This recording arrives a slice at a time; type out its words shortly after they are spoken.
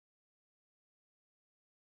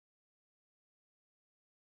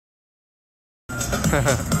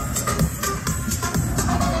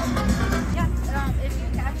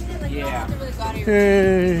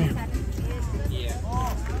Hey!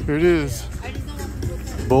 Here it is.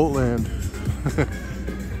 Boatland.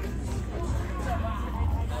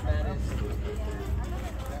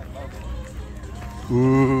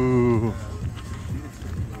 Ooh.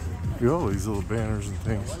 Look at all these little banners and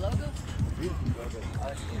things.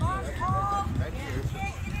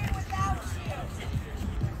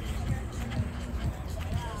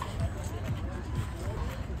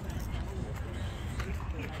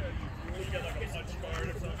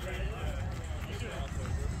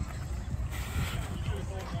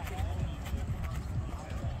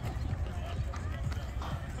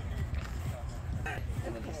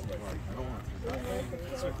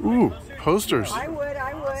 Ooh, posters. I would.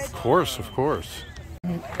 Of course, of course.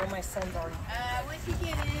 My son's already. Once you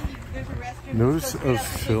get in, you can go to the restroom. Notice of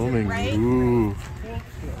filming. Right? Ooh.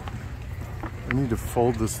 I need to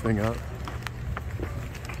fold this thing up.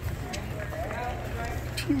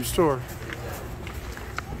 Team store.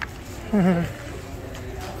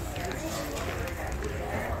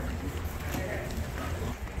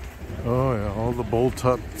 Oh yeah, all the bolt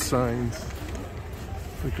up signs.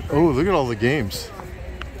 Look at all the games.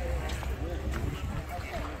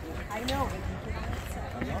 I know.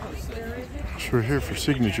 So we're here for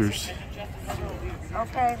signatures.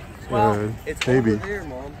 Okay. Well, It's maybe. over there,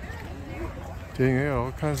 Mom. Dang, yeah,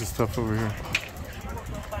 all kinds of stuff over here.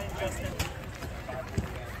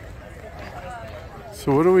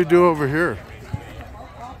 So what do we do over here?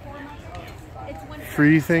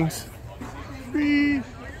 Free things? Free.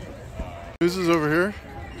 Who's is over here?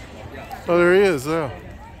 Oh, there he is. Oh,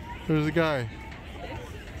 there's a guy.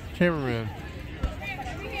 Cameraman.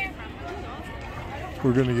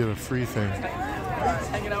 We're gonna get a free thing.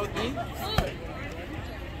 Hanging out with me?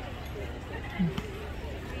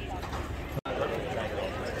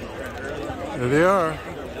 There they are.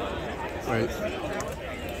 Wait.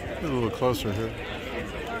 Get a little closer here.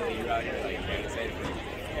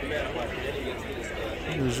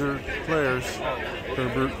 Here's your players.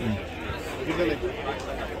 Herbert and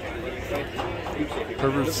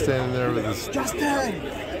Herbert's standing there with his Justin!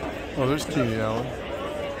 Oh, there's Keenan Allen.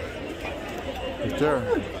 Right there.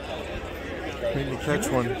 Need to catch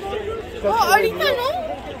one.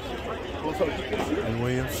 And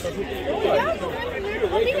Williams. You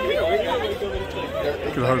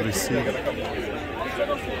can hardly see.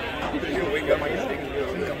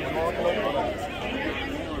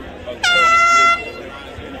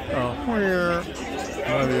 Oh, where?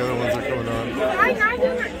 None of the other ones are coming on.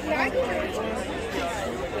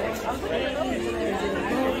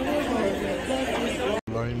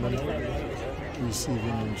 Lineman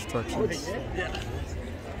receiving instructions.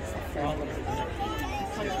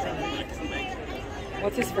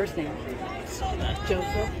 what's his first name?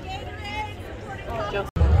 Joseph.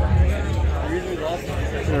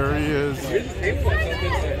 There he is.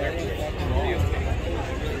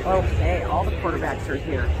 Okay, all the quarterbacks are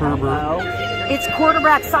here. Herbert. Hello. It's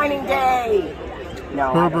quarterback signing day.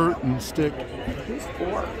 No. Herbert and Stick. Who's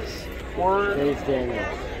four?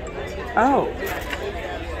 Oh.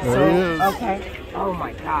 There he is. Okay. Oh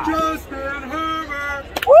my God. Justin Herbert!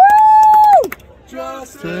 Woo!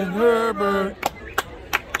 Justin Herbert.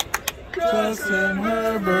 Justin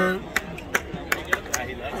Herbert.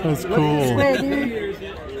 That's cool.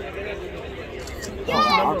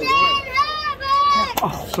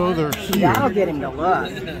 So they're here That'll get him to look.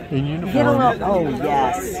 in Get a uniform. little. Oh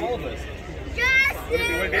yes.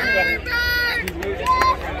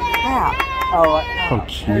 Yeah. Oh. How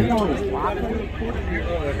cute.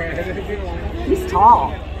 He's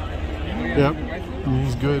tall. Yep,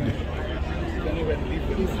 he's good.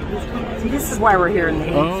 See, this is why we're here in the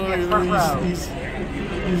front row. He's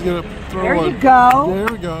gonna throw There one. you go. There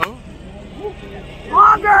we go.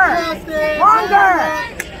 Longer. Longer.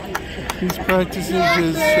 He's practicing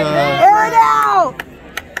his. Air it out.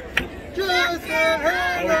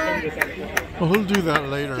 Well, he'll do that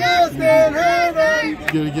later.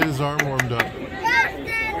 Gotta get his arm warmed up.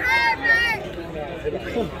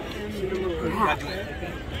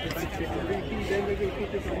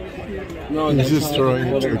 He's just throwing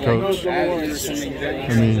it to the coach. I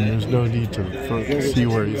mean, there's no need to see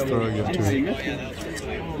where he's throwing it to.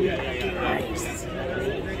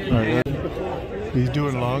 All right, he's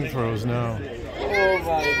doing long throws now. Oh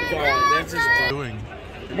my God, that's just Doing.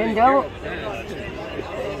 Then don't.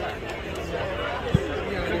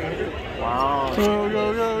 Wow. Go,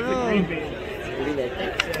 go, go, go.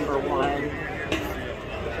 Number one.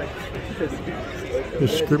 They're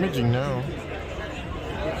scrimmaging now.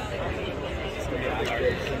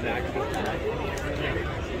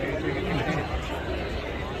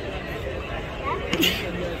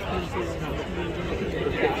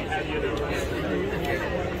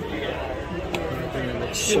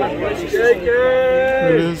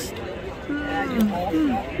 There it is.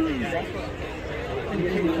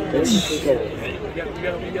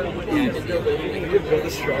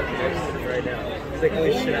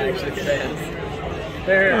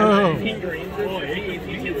 Oh.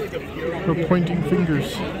 We're pointing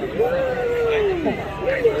fingers.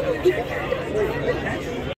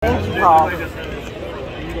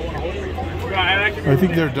 I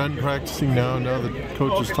think they're done practicing now. Now the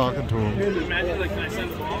coach is talking to them.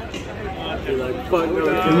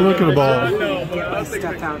 Look at the ball.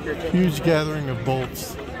 Huge gathering of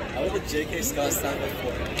bolts. How would J.K. Scott stand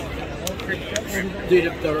before? Dude,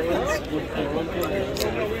 if the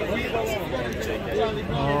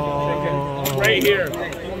Oh. right here.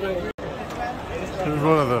 There's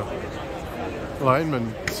one of the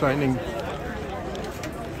linemen signing.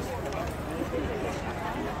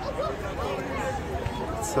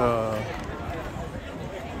 It's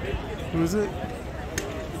who is it?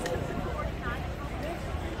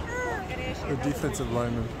 The defensive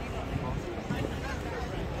lineman.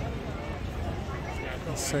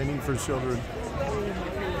 Signing for children.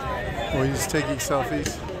 Oh, he's taking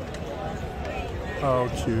selfies. Oh,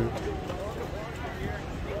 cute.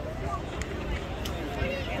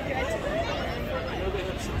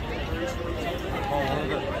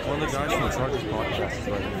 One of the guys from the Truckers podcast is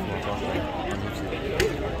right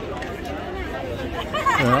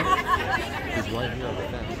Yeah. He's right here on the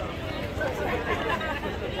fence.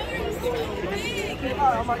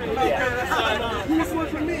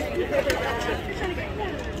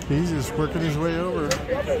 He's just working his way over.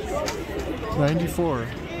 94.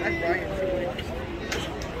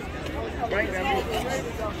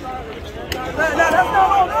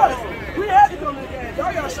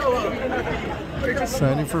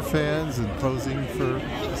 Signing for fans and posing for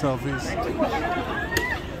selfies.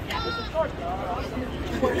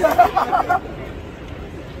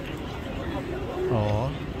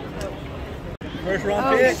 Aww. First round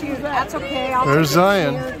Oh, pick. shoot, that's okay. I'll There's take it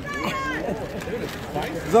Zion. here.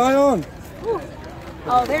 Zion!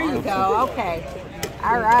 Oh, there you go. Okay.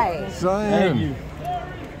 All right. Zion.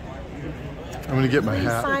 I'm gonna get my Please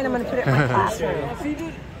hat. sign. I'm going to put it in my classroom.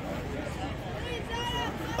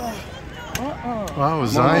 Wow,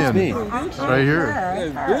 Zion. me. Right here.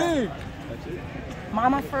 Her.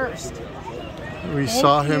 Mama first. We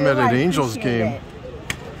saw him at an Angels game.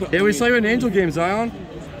 Yeah, we saw you at an Angel game, Zion.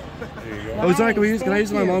 Oh, Zion, can I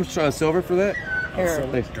use my mom's silver for that? Here.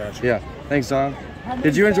 Thanks. Yeah, thanks, Zion.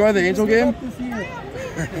 Did you enjoy the Angel game?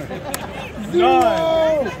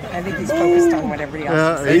 I think he's focused on what everybody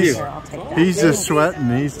else Yeah, is he's, saying. I'll take that. he's just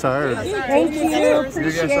sweating. He's tired. Thank you.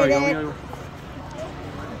 Appreciate it.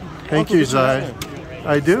 Thank you, Zion.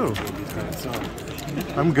 I do.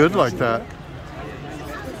 I'm good like that.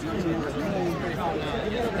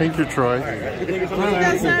 Thank you, Troy.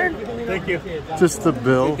 Thank you. Just the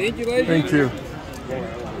bill. Thank you, lady. Thank you.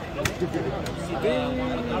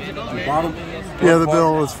 The bottom. Yeah, the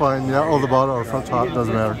bill was fine. Yeah, oh, the bottom or front top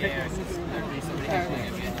doesn't matter.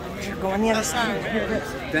 Go on the other side.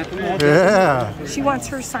 Yeah. She wants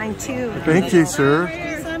her signed too. Thank you, sir.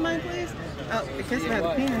 Sign mine, please. Oh, because I have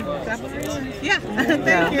a pen. Is that what it is? Yeah.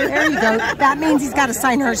 Yeah. There you go. That means he's got to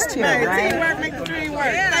sign hers too, right? Teamwork makes the dream work.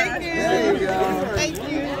 Thank you. There you go. Thank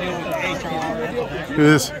you. Look at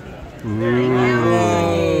this.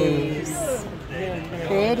 Nice.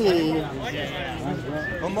 Pretty.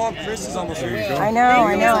 My mom, Chris, is almost here. I know.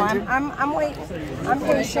 I'm waiting. I'm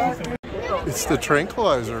patient. It's the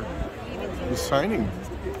tranquilizer. He's signing.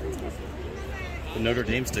 The Notre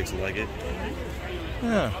Dame sticks like it.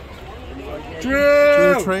 Yeah.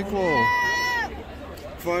 Drew! Drew Tranquil.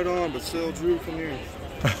 Fight on, but still, Drew, come here.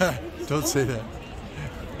 Don't say that.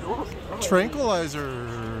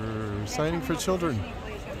 Tranquilizer. Signing for children.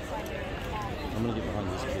 I'm gonna get behind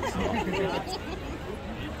this kid.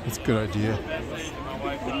 It's a good idea.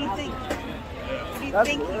 What do you think? What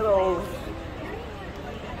do you think?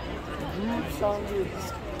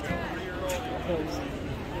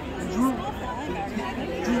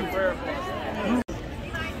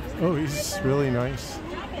 Oh, he's really nice.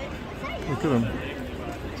 Look at him.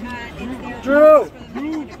 Drew!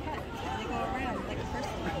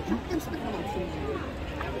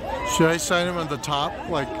 Should I sign him on the top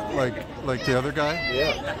like the other guy? You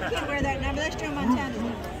can't wear that now, but that's Joe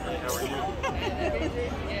Montana.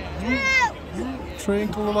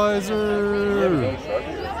 Tranquilizer.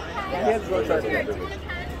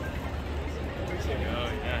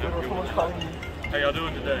 How y'all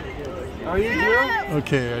doing today? How are you, Drew?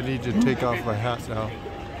 Okay, I need to take off my hat now.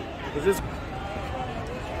 Is this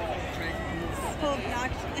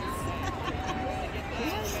obnoxious.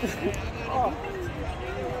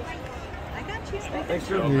 I got you. Thanks,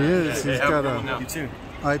 Drew. He is. He's got a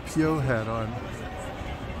IPO hat on.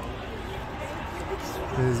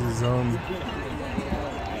 There's his own.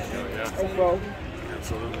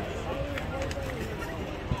 Absolutely.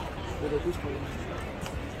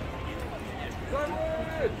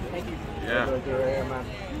 Thank you. Yeah.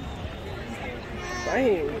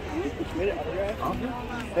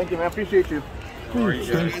 Thank you, man. I appreciate you.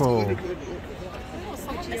 Thankful.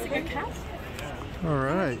 All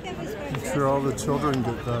right. I'm sure all the children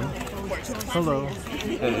get done. Hello.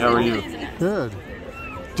 Hey, how are you? Good.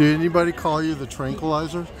 Did anybody call you the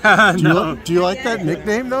Tranquilizer? No. Do you like that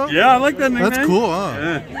nickname though? Yeah, I like that nickname. That's cool, huh?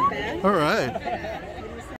 Yeah. All right.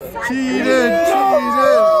 Cheated!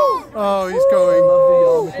 Oh, he's going.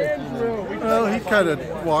 Well, he kind of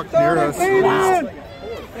walked near us.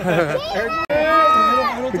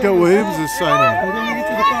 Look at Williams is signing.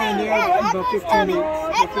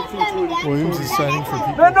 Williams is signing for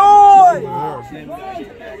people.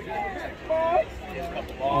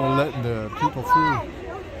 We're letting the people through.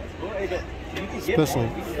 Special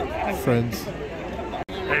friends.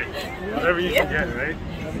 Hey, whatever you can get, right?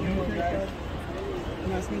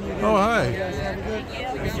 Oh, hi.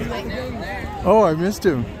 Oh, I missed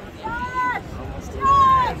him.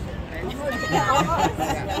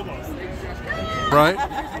 Right?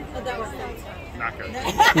 Not good.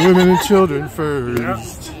 Women and children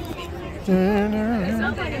first.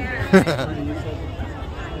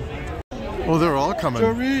 Oh, they're all coming.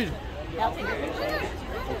 Joe Reed.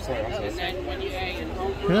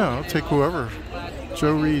 Yeah, I'll take whoever.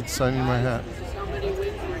 Joe Reed signing my hat.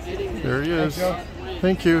 There he is.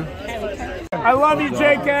 Thank you. I love you,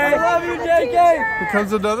 JK. I love you, JK. Here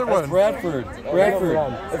comes another one. Bradford. Bradford.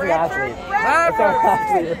 That's Ashley. That's how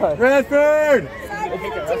Ashley runs. Bradford.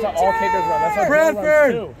 That's how all kickers run. That's how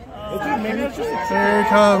Bradford. Joe runs too. Maybe it's just Here he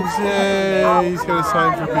comes. Yay. He's going to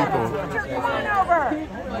sign for people.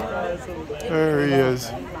 There he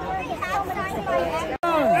is.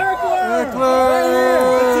 Eckler!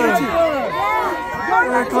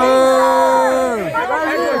 Eckler!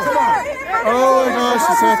 Oh my gosh,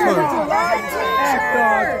 it's Eckler.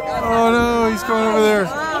 Oh no, he's going over there.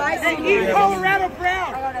 Hey, eat Colorado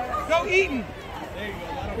Brown. Go Eaton.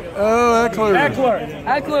 Oh, Eckler.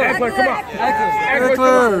 Eckler, come on.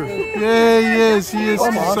 Eckler. Yeah, he is. He is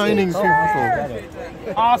signing for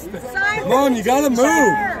people. Austin. Come on, you gotta move. The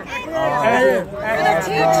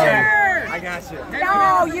teacher. I got you.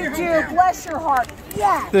 No, you do. Bless your heart.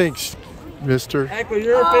 Yeah. Thanks, mister. Eckler,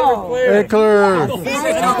 you're a favorite player. Eckler.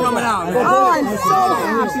 coming out. Oh, I'm so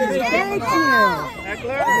happy. Thank you.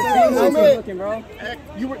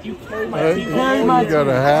 You got a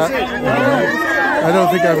hat? I don't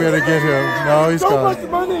think I'm going to get him. No, he's got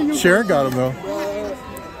it. Sharon got him, though.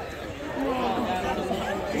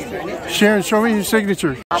 Sharon, show me your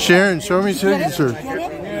signature. Sharon, show me your signature.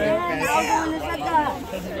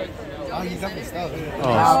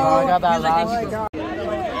 Oh, I got that last.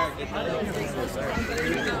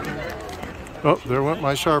 oh, there went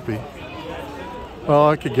my Sharpie. Well,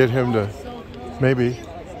 I could get him to maybe.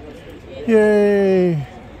 Yay!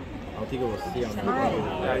 How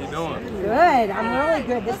you doing? Good. I'm really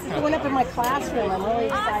good. This is going up in my classroom. I'm really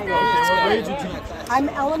excited. What grade you teach? I'm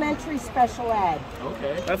elementary special ed.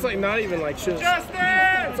 Okay. That's like not even like shit.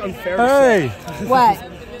 Justin! It's unfair. Hey! What?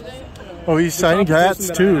 Oh, he's signing hats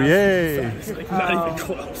too. Yay! Not even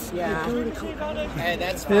close. Yeah. Hey,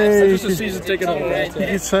 that's Hey, Just a season ticket on the wall. you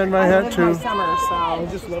can sign my I hat live too. my summer, so. I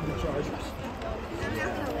just love the Chargers.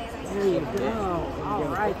 There you go. All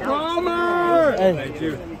right. Bomber! Hey. Thank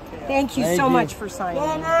you. Thank you so much for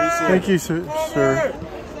signing. Thank you, sir.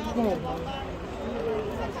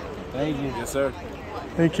 Thank you. Yes, sir.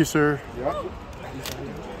 Thank you, sir. You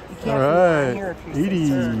All can't right, put it on here if you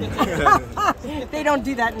Edie. They don't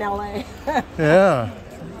do that in LA. Yeah.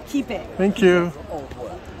 Keep it. Thank you.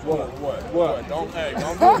 What? Don't do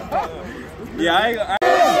Yeah,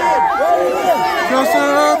 Justin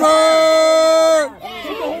Herbert!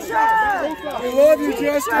 We love you,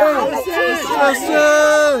 Justin. Justin!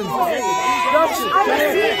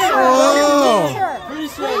 Oh!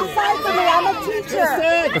 I'm a teacher.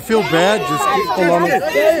 I feel bad just along with, I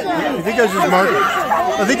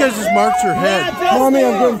think I just marked your head. Mommy,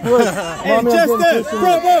 I'm getting pushed. Mommy, I'm getting pushed.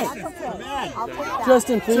 Bravo!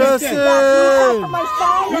 Justin, please. Justin!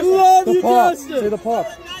 We love you, Justin. Say the pop.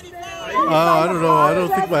 I don't know. I don't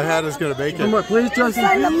think my hat is going to make Come it. on, please, Justin.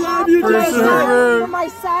 We love you, Justin Herbert. For my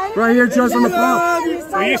son. Right here, Justin, the pop. Will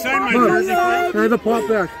you sign my jersey, please? Hey, the pop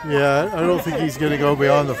back. Yeah, I don't think he's going to go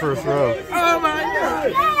beyond the first row. Oh my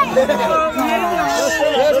God!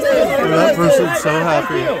 That person's so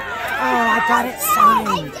happy. Oh, I got it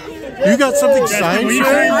signed. You got something signed,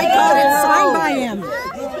 Sharon? I got it signed by him.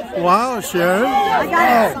 Wow, Sharon. I got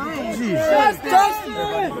it signed. Jeez.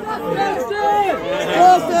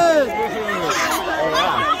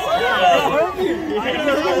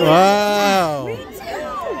 Wow.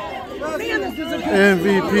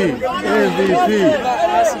 MVP.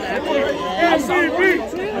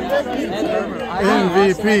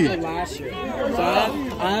 MVP. Last year. So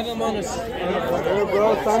I have him on a.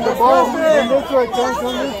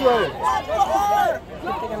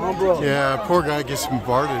 Yeah, poor guy gets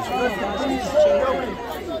bombarded.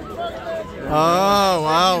 Oh,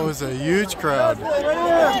 wow, it was a huge crowd. Did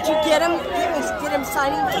you get him? Get him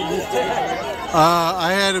signing?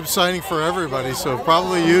 I had him signing for everybody, so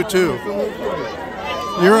probably you too.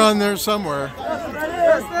 You're on there somewhere.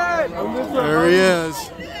 There he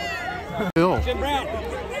is. Hill.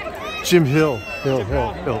 Jim Hill. Hill.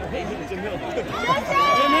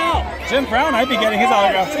 Jim Brown, I'd be getting his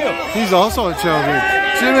autograph too. He's also a challenger.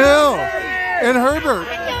 Jim Hill and Herbert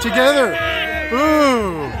together.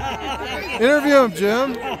 Ooh. Interview him,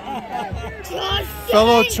 Jim.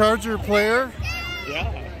 Fellow Charger player.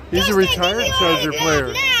 He's a retired Charger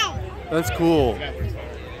player. That's cool.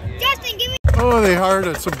 Oh, they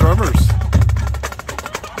hired some drummers.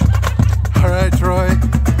 All right, Troy.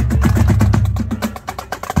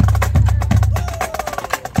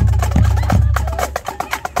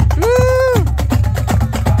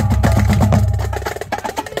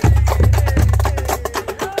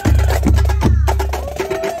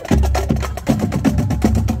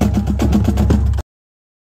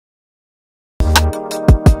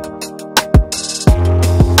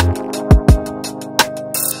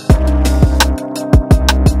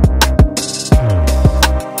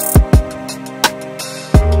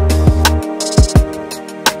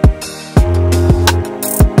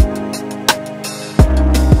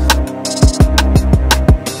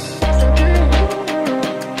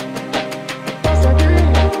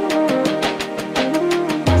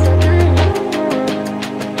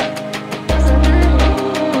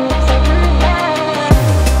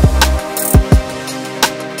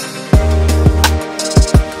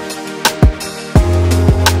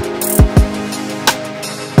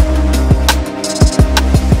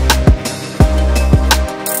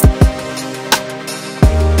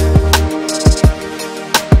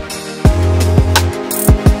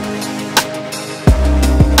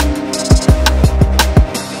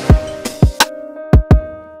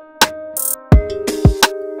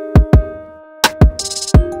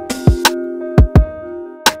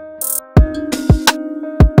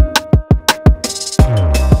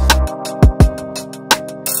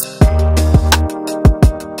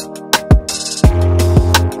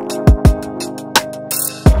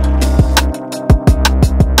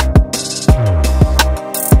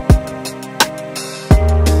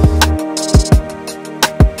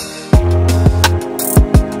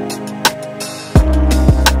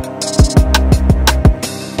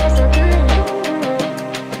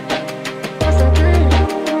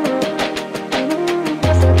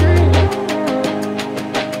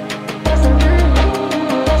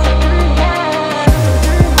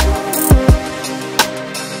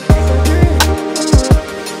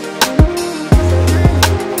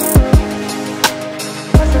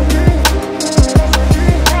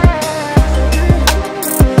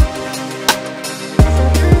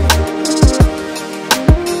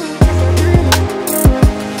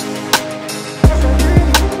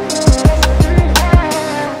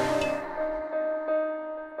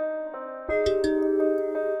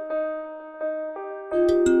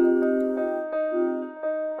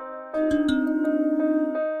 Thank you.